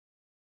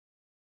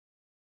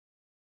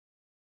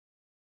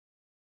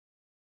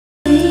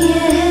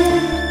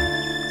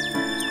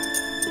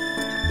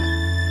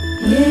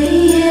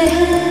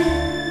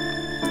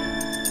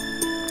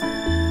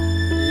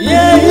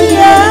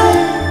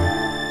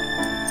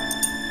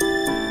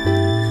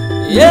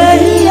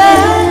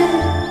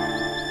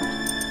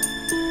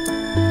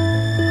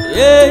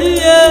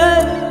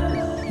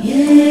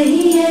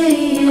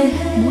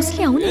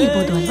Mostly ಅವನೇ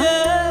ಇರ್ಬೋದು ಅಲ್ವಾ?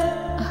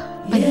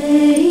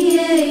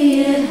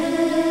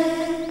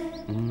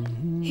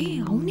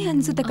 ಅವನೇ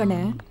ಅನ್ಸುತ್ತೆ ಕಣೆ.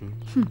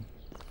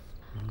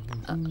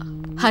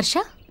 ಹರ್ಷ,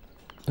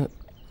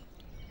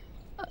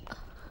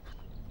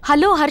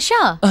 ಹಲೋ ಹರ್ಷ.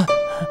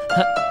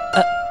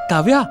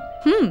 ಕಾವ್ಯ,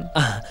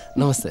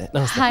 ನಮಸ್ತೆ.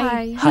 ನಮಸ್ತೆ.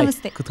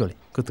 ನಮಸ್ತೆ. ಕೂತ್ಕೊಳ್ಳಿ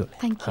ಕೂತ್ಕೊಳ್ಳಿ.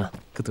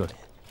 ಕೂತ್ಕೊಳ್ಳಿ.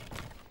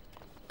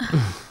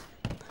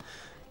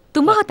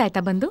 ತುಂಬಾ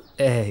ಹೊತ್ತಾಯ್ತಾ ಬಂದು?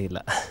 ಇಲ್ಲ,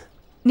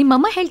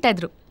 ನಿಮ್ಮಮ್ಮ ಹೇಳ್ತಾ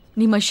ಇದ್ರು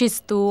ನಿಮ್ಮ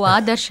ಶಿಸ್ತು,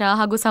 ಆದರ್ಶ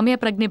ಹಾಗೂ ಸಮಯ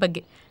ಪ್ರಜ್ಞೆ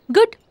ಬಗ್ಗೆ.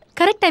 ಗುಡ್,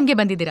 ಕರೆಕ್ಟ್ ಟೈಮ್ಗೆ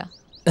ಬಂದಿದ್ದೀರಾ.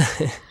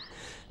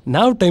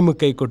 ನಾವು ಟೈಮಿಗೆ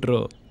ಕೈ ಕೊಟ್ರು,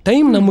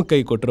 ಟೈಮ್ ನಮಗೆ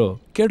ಕೈ ಕೊಟ್ರು,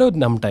 ಕೆಡೋದು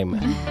ನಮ್ಮ ಟೈಮ್.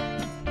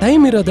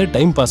 ಟೈಮ್ ಇರೋದೇ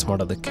ಟೈಮ್ ಪಾಸ್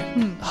ಮಾಡೋದಕ್ಕೆ.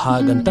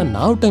 ಹಾಗಂತ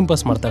ನಾವು ಟೈಮ್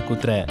ಪಾಸ್ ಮಾಡ್ತಾ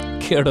ಕೂತ್ರೆ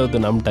ಕೆಡೋದು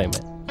ನಮ್ಮ ಟೈಮ್.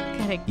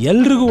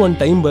 ಎಲ್ರಿಗೂ ಒಂದು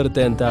ಟೈಮ್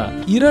ಬರುತ್ತೆ ಅಂತ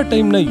ಇರೋ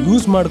ಟೈಮ್ನ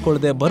ಯೂಸ್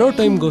ಮಾಡ್ಕೊಳ್ದೆ ಬರೋ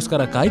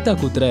ಟೈಮ್ಗೋಸ್ಕರ ಕಾಯ್ತಾ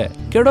ಕೂತ್ರೆ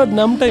ಕೆಡೋದು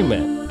ನಮ್ಮ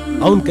ಟೈಮೇ.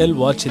 ಅವನ ಕೈಲಿ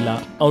ವಾಚ್ ಇಲ್ಲ,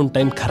 ಅವನ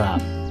ಟೈಮ್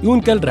ಖರಾಬ್.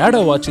 ಇವನ್ ಕೈಲಿ ರ್ಯಾಡೋ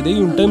ವಾಚ್ ಇದೆ,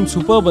 ಇವನ್ ಟೈಮ್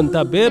ಸೂಪರ್ಬ್ ಅಂತ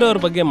ಬೇರೆಯವ್ರ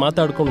ಬಗ್ಗೆ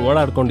ಮಾತಾಡ್ಕೊಂಡು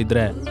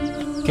ಓಡಾಡ್ಕೊಂಡಿದ್ರೆ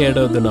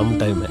ಕೆಡೋದು ನಮ್ಮ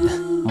ಟೈಮೇ.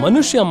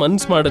 ಮನುಷ್ಯ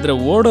ಮನ್ಸು ಮಾಡಿದ್ರೆ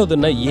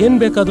ಓಡೋದನ್ನ ಏನ್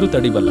ಬೇಕಾದ್ರೂ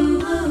ತಡಿಬಲ್ಲ,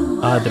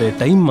 ಆದ್ರೆ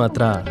ಟೈಮ್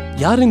ಮಾತ್ರ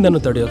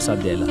ಯಾರಿಂದನೂ ತಡೆಯೋಕ್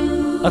ಸಾಧ್ಯ ಇಲ್ಲ.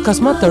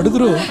 ಅಕಸ್ಮಾತ್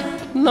ತಡೆದ್ರು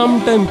ನಮ್ಮ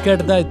ಟೈಮ್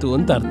ಕೆಡ್ದಾಯ್ತು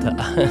ಅಂತ ಅರ್ಥ.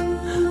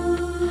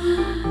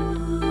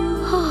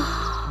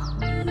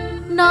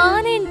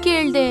 ನಾನೇನ್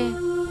ಕೇಳ್ದೆ,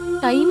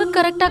 ಟೈಮ್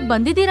ಕರೆಕ್ಟ್ ಆಗಿ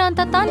ಬಂದಿದ್ದೀರಾ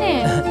ಅಂತ ತಾನೇ?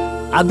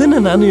 ಅದನ್ನ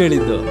ನಾನು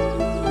ಹೇಳಿದ್ದು.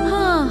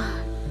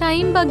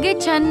 ಟೈಮ್ ಬಗ್ಗೆ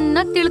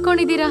ಚೆನ್ನಾಗಿ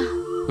ತಿಳ್ಕೊಂಡಿದ್ದೀರಾ.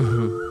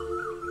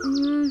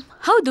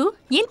 ಹೌದು,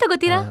 ಏನ್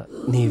ತಗೋತೀರಾ?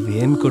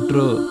 ನೀವೇನ್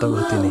ಕೊಟ್ರು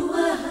ತಗೋತೀನಿ.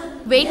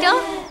 Water,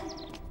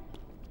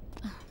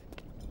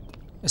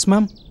 yes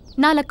ma'am.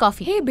 4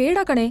 ಕಾಫಿ. ಹೇ ಬೇಡ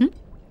ಕಣೆ,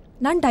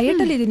 ನಾನು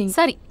ಡಯಟ್ ಅಲ್ಲಿ ಇದ್ದೀನಿ.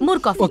 ಸರಿ, 3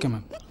 ಕಾಫಿ. Okay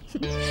ma'am.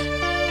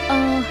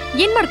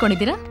 ಏನ್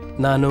ಮಾಡ್ಕೊಂಡಿದ್ದೀರಾ?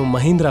 ನಾನು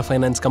ಮಹೀಂದ್ರ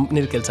ಫೈನಾನ್ಸ್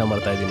ಕಂಪ್ನಿಲಿ ಕೆಲಸ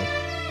ಮಾಡ್ತಾ ಇದ್ದೀನಿ.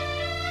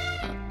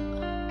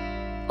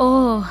 ಓ,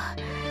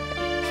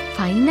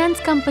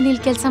 ಫೈನಾನ್ಸ್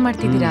ಕಂಪನಿಲಿ ಕೆಲಸ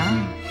ಮಾಡ್ತಿದ್ದೀರಾ?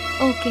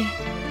 ಓಕೆ.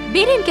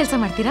 ಬೇರೆ ಏನ್ ಕೆಲಸ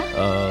ಮಾಡ್ತೀರಾ?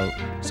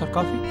 Sir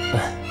coffee.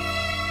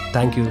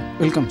 Thank you.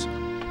 Welcome sir.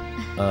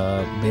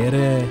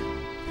 ಬೇರೆ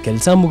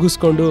ಕೆಲಸ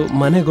ಮುಗಿಸ್ಕೊಂಡು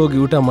ಮನೆಗೆ ಹೋಗಿ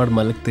ಊಟ ಮಾಡಿ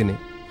ಮಲಗ್ತೀನಿ.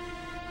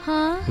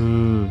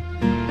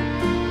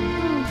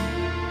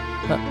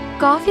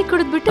 ಕಾಫಿ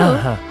ಕುಡಿದ್ಬಿಟ್ಟು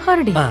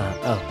ಹೊರಡಿ.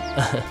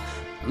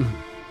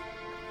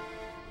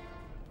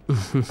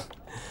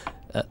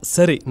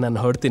 ಸರಿ, ನಾನು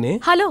ಹೊರಡ್ತೀನಿ.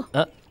 ಹಲೋ.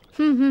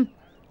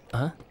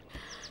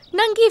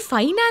 ನಂಗೆ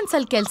ಫೈನಾನ್ಸ್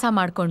ಅಲ್ಲಿ ಕೆಲಸ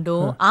ಮಾಡ್ಕೊಂಡು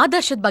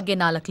ಆದರ್ಶದ ಬಗ್ಗೆ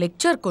 4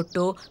 ಲೆಕ್ಚರ್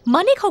ಕೊಟ್ಟು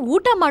ಮನೆಗೆ ಹೋಗಿ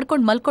ಊಟ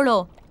ಮಾಡ್ಕೊಂಡು ಮಲ್ಕೊಳ್ಳೋ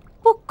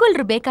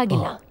ಪುಕ್ಕಲ್ರು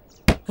ಬೇಕಾಗಿಲ್ಲ.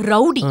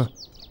 ರೌಡಿ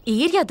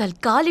ಏರಿಯಾದಲ್ಲಿ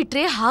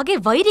ಕಾಲಿಟ್ರೆ ಹಾಗೆ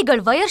ವೈರಿಗಳ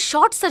ವೈರ್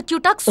ಶಾರ್ಟ್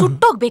ಸರ್ಕ್ಯೂಟ್ ಆಗಿ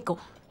ಸುಟ್ಟೋಗ್ಬೇಕು.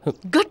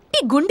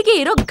 ಗಟ್ಟಿ ಗುಂಡಿಗೆ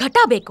ಇರೋ ಘಟ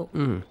ಬೇಕು.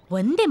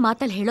 ಒಂದೇ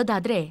ಮಾತಲ್ಲಿ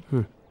ಹೇಳೋದಾದ್ರೆ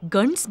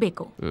ಗಂಡ್ಸ್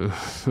ಬೇಕು.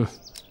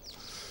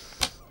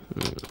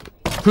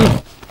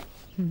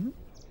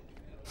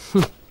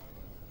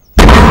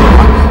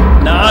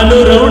 ನಾನು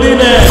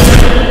ರೌಡಿನೇ.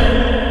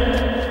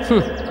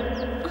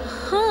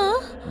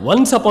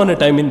 Once upon A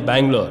time in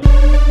Bangalore,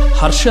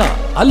 Harsha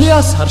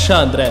alias ಹರ್ಷ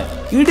ಅಂದ್ರೆ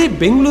ಇಡೀ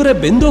ಬೆಂಗಳೂರೇ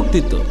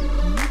ಬೆಂದೋಗ್ತಿತ್ತು.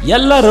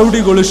 ಎಲ್ಲ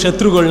ರೌಡಿಗಳು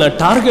ಶತ್ರುಗಳನ್ನ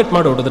ಟಾರ್ಗೆಟ್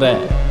ಮಾಡಿ ಹೊಡೆದ್ರೆ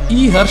ಈ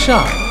ಹರ್ಷ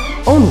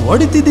ಅವನು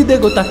ಹೊಡಿತಿದ್ದಿದ್ದೇ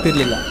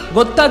ಗೊತ್ತಾಗ್ತಿರ್ಲಿಲ್ಲ,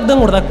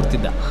 ಗೊತ್ತಾಗ್ದಂಗೆ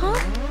ಹೊಡೆದಾಕ್ಬಿಡ್ತಿದ್ದ.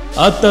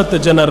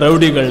 10 ಜನ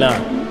ರೌಡಿಗಳನ್ನ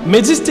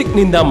ಮೆಜೆಸ್ಟಿಕ್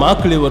ನಿಂದ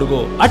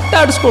ಮಾಕ್ಳಿವರೆಗೂ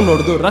ಅಟ್ಟಾಡಿಸ್ಕೊಂಡು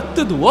ಹೊಡೆದು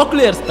ರಕ್ತದ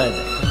ಓಕ್ಳಿ ಏರಿಸ್ತಾ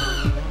ಇದ್ದೆ.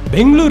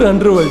 ಬೆಂಗಳೂರು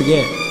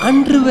ಅಂಡರ್ವರ್ಲ್ಡ್ಗೆ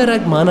ಅಂಡರ್ವೇರ್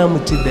ಆಗಿ ಮಾನ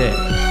ಮುಚ್ಚಿದ್ದೆ.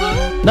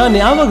 ನಾನು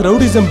ಯಾವಾಗ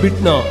ರೌಡಿಸಮ್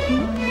ಬಿಟ್ನೋ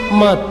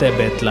ಮತ್ತೆ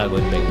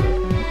ಬೆತ್ತಲಾಗೋದು ಬೆಂಗಳೂರು.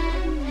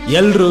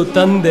 ಎಲ್ರು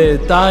ತಂದೆ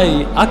ತಾಯಿ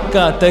ಅಕ್ಕ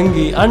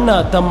ತಂಗಿ ಅಣ್ಣ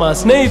ತಮ್ಮ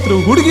ಸ್ನೇಹಿತರು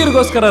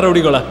ಹುಡುಗಿರಿಗೋಸ್ಕರ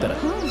ರೌಡಿಗಳಾಗ್ತಾರೆ.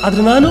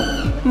 ಆದ್ರೆ ನಾನು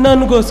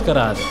ನನಗೋಸ್ಕರ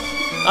ಆದೆ.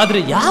 ಆದ್ರೆ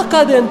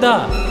ಯಾಕಾದೆ ಅಂತ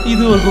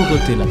ಇದುವರೆಗೂ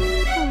ಗೊತ್ತಿಲ್ಲ.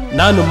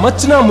 ನಾನು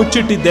ಮಚ್ಚನ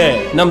ಮುಚ್ಚಿಟ್ಟಿದ್ದೆ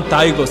ನಮ್ಮ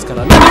ತಾಯಿಗೋಸ್ಕರ.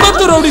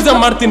 ನಾನು ರೌಡಿಸಮ್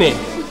ಮಾಡ್ತೀನಿ,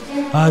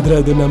 ಆದ್ರೆ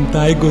ಅದು ನಮ್ಮ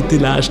ತಾಯಿಗೆ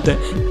ಗೊತ್ತಿಲ್ಲ ಅಷ್ಟೇ.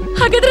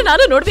 ಹಾಗಾದ್ರೆ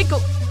ನಾನು ನೋಡ್ಬೇಕು.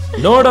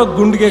 ನೋಡೋಕ್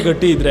ಗುಂಡಿಗೆ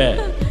ಗಟ್ಟಿ ಇದ್ರೆ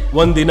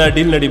ಒಂದಿನ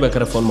ಡೀಲ್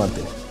ನಡಿಬೇಕಾದ್ರೆ ಫೋನ್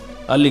ಮಾಡ್ತೀನಿ,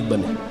 ಅಲ್ಲಿಗೆ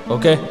ಬನ್ನಿ.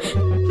 ಓಕೆ?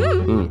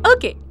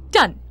 Okay,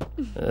 done.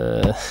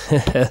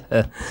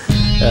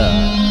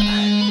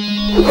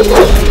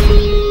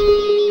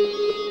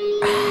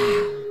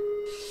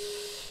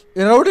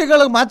 ಈ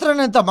ರೌಡಿಗಳಿಗೆ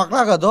ಮಾತ್ರನೇ ಅಂತ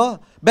ಮಕ್ಕಳಾಗೋದು,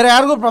 ಬೇರೆ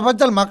ಯಾರಿಗೂ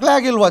ಪ್ರಪಂಚದಲ್ಲಿ ಮಕ್ಕಳೇ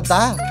ಆಗಿಲ್ವಂತ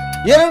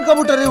ಏನ್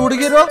ಅನ್ಕೊಂಬಿಟ್ರಿ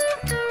ಹುಡುಗಿರು?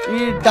 ಈ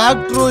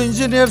ಡಾಕ್ಟ್ರು,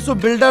 ಇಂಜಿನಿಯರ್ಸು,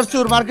 ಬಿಲ್ಡರ್ಸ್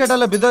ಇವ್ರ ಮಾರ್ಕೆಟ್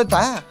ಎಲ್ಲ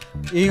ಬಿದ್ದೋಯ್ತಾ?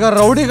 ಈಗ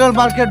ರೌಡಿಗಳ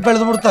ಮಾರ್ಕೆಟ್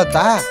ಬೆಳೆದು ಬಿಡ್ತತ್ತ.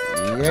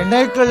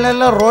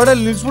 ಎಣ್ಣೆಗಳನ್ನೆಲ್ಲ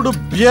ರೋಡಲ್ಲಿ ನಿಲ್ಸ್ಬಿಟ್ಟು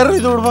ಬಿಯರ್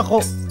ಇದು ಬಿಡ್ಬೇಕು.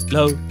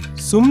 ಲವ್,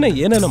 ಸುಮ್ನೆ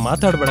ಏನೇನೋ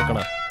ಮಾತಾಡ್ಬೇಡ ಕಣ.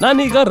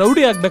 ನಾನೀಗ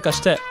ರೌಡಿ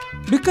ಆಗ್ಬೇಕಷ್ಟೇ.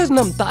 ಬಿಕಾಸ್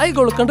ನಮ್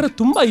ತಾಯಿಗಳು ಕಂಡ್ರೆ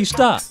ತುಂಬಾ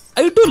ಇಷ್ಟ.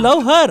 I to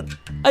love Har,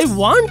 I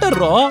want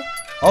ಹರ್.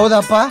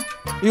 ಹೌದಪ್ಪ,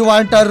 you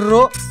want Har,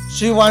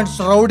 she wants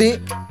rowdy.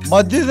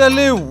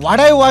 ಮಧ್ಯದಲ್ಲಿ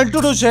what I want to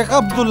do Sheikh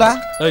Abdullah.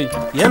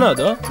 ಏನೋ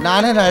ಅದು?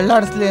 ನಾನೇನು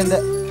ಅಳ್ಳಾಡಿಸ್ಲಿ ಅಂದೆ.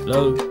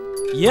 ಲವ್,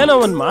 ಏನೋ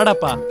ಒಂದ್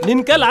ಮಾಡಪ್ಪ,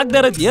 ನಿನ್ ಕೈಲಿ ಆಗದೆ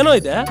ಇರೋದು ಏನೋ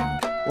ಇದೆ.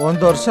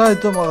 1 ವರ್ಷ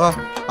ಆಯ್ತು ಮಗ,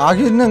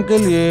 ಆಗಿದ್ ನನ್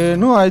ಕೈಲಿ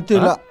ಏನೂ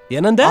ಆಯ್ತಿಲ್ಲ.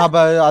 ಏನಂದೆ?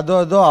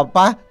 ಅದು ಅಪ್ಪ,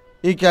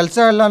 ಈ ಕೆಲಸ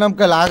ಎಲ್ಲ ನಮ್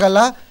ಕೈಲಿ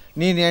ಆಗಲ್ಲ.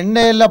 ನೀನ್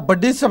ಎಣ್ಣೆ ಎಲ್ಲ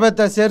ಬಡ್ಡಿ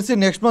ಸಮೇತ ಸೇರಿಸಿ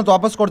ನೆಕ್ಸ್ಟ್ ಮಂತ್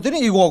ವಾಪಸ್ ಕೊಡ್ತೀನಿ,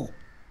 ಈಗ ಹೋಗು.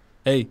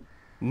 ಏಯ್,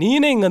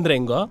 ನೀನೇ ಹಿಂಗಂದ್ರೆ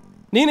ಹೆಂಗೋ?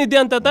 ನೀನಿದ್ಯಾ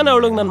ಅಂತ ತಾನೇ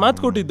ಅವಳಿಗೆ ನಾನು ಮಾತು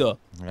ಕೊಟ್ಟಿದ್ದು.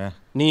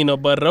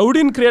 ನೀನೊಬ್ಬ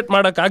ರೌಡಿನ್ ಕ್ರಿಯೇಟ್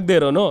ಮಾಡಕ್ ಆಗದೆ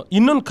ಇರೋನು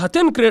ಇನ್ನೊಂದು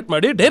ಕಥೆನ್ ಕ್ರಿಯೇಟ್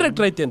ಮಾಡಿ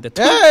ಡೈರೆಕ್ಟರ್ ಐತಿ ಅಂತ.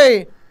 ಏಯ್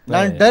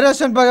ನಾನು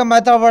ಡೈರೆಕ್ಷನ್ ಬಗ್ಗೆ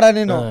ಮಾತಾಡಬೇಡ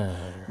ನೀನು.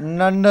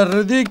 ನನ್ನ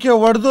ಹೃದಯಕ್ಕೆ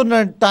ಹೊಡೆದು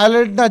ನನ್ನ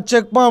ಟ್ಯಾಲೆಂಟ್ನ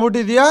ಚೆಕ್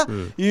ಮಾಡ್ಬಿಟ್ಟಿದ್ಯಾ.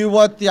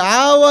 ಇವತ್ತು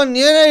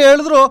ಏನೇ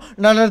ಹೇಳಿದ್ರು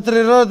ನನ್ನ ಹತ್ರ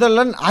ಇರೋದೆಲ್ಲ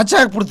ಆಚೆ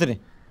ಹಾಕ್ಬಿಡ್ತೀನಿ.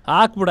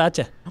 ಹಾಕ್ಬಿಡು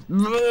ಆಚೆ.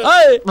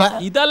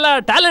 ಇದೆಲ್ಲ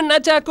ಟ್ಯಾಲೆಂಟ್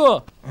ಆಚೆ ಹಾಕು.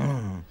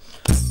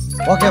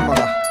 ಓಕೆ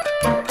ಮಗ,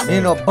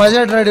 ನೀನು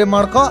ಬಜೆಟ್ ರೆಡಿ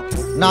ಮಾಡ್ಕೊ,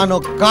 ನಾನು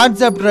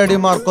ಕಾನ್ಸೆಪ್ಟ್ ರೆಡಿ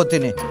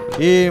ಮಾಡ್ಕೋತೀನಿ.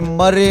 ಈ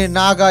ಮರಿ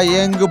ನಾಗ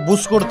ಹೆಂಗ್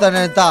ಬುಸ್ ಕೊಡ್ತಾನೆ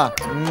ಅಂತ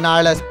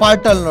ನಾಳೆ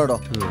ಸ್ಪಾಟಲ್ಲಿ ನೋಡು.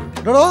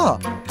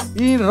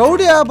 ಈ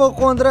ರೌಡಿ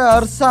ಆಗ್ಬೇಕು ಅಂದ್ರೆ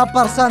ಹರ್ಷ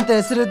ಪರ್ಸ ಅಂತ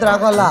ಹೆಸರಿದ್ರೆ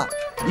ಆಗಲ್ಲ,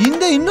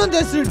 ಹಿಂದೆ ಇನ್ನೊಂದು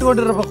ಹೆಸರು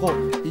ಇಟ್ಕೊಂಡಿರ್ಬೇಕು.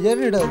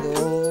 ಏನಿಡೋದು?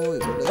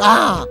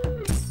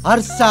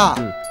 ಹರ್ಷ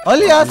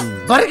ಅಲಿಯಾಸ್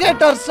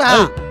ಬರ್ಗೆಟ್ ಹರ್ಷ.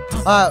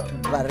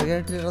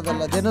 ಬರ್ಗೆಟ್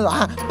ಇರೋದಲ್ಲ, ಅದೇನು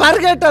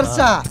ಬರ್ಗೆಟ್ ಹರ್ಷ.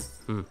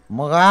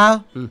 ಮಗ,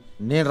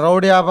 ನೀನ್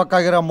ರೌಡಿ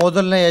ಆಗ್ಬೇಕಾಗಿರೋ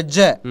ಮೊದಲನೇ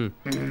ಹೆಜ್ಜೆ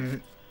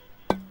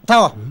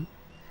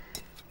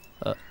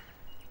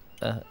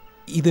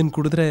ಇದನ್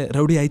ಕುಡಿದ್ರೆ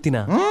ರೌಡಿ ಆಯ್ತಿನ?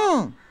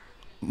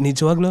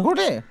 ನಿಜವಾಗ್ಲೂ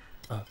ಕುಡಿ.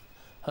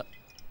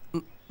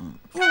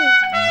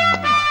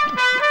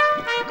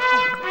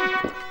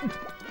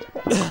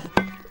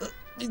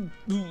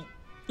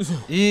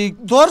 ಈಗ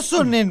ತೋರ್ಸು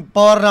ನಿನ್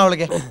ಪವರ್ನ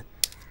ಅವಳಿಗೆ.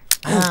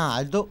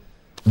 ಅದು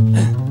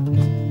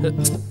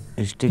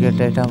ಇಷ್ಟಿಗೆ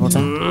ಟೈಟ್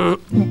ಆಗ್ಬಿಟ್ಟು.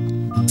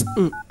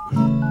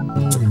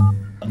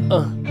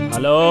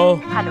 ಹಲೋ,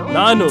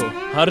 ನಾನು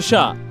ಹರ್ಷ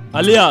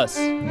ಅಲಿಯಾಸ್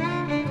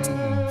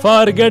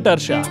ಫಾರ್ಗೆಟ್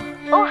ಹರ್ಷ.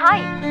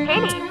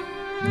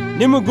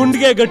 ನಿಮ್ಮ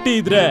ಗುಂಡಿಗೆ ಗಟ್ಟಿ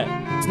ಇದ್ರೆ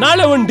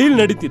ನಾಳೆ ಒಂದು ಡೀಲ್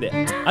ನಡೀತಿದೆ,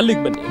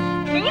 ಅಲ್ಲಿಗೆ ಬನ್ನಿ.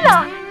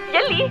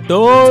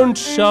 Don't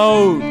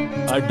shout.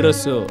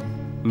 ಅಡ್ರೆಸ್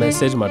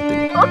ಮೆಸೇಜ್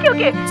ಮಾಡ್ತೀನಿ.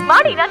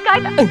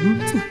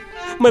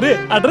 ಮರಿ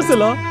ಅಡ್ರೆಸ್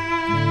ಎಲ್ಲ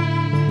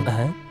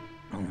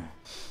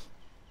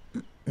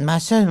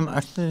ಮೆಸೇಜ್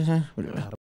ಮಾಡ್ತೀನಿ.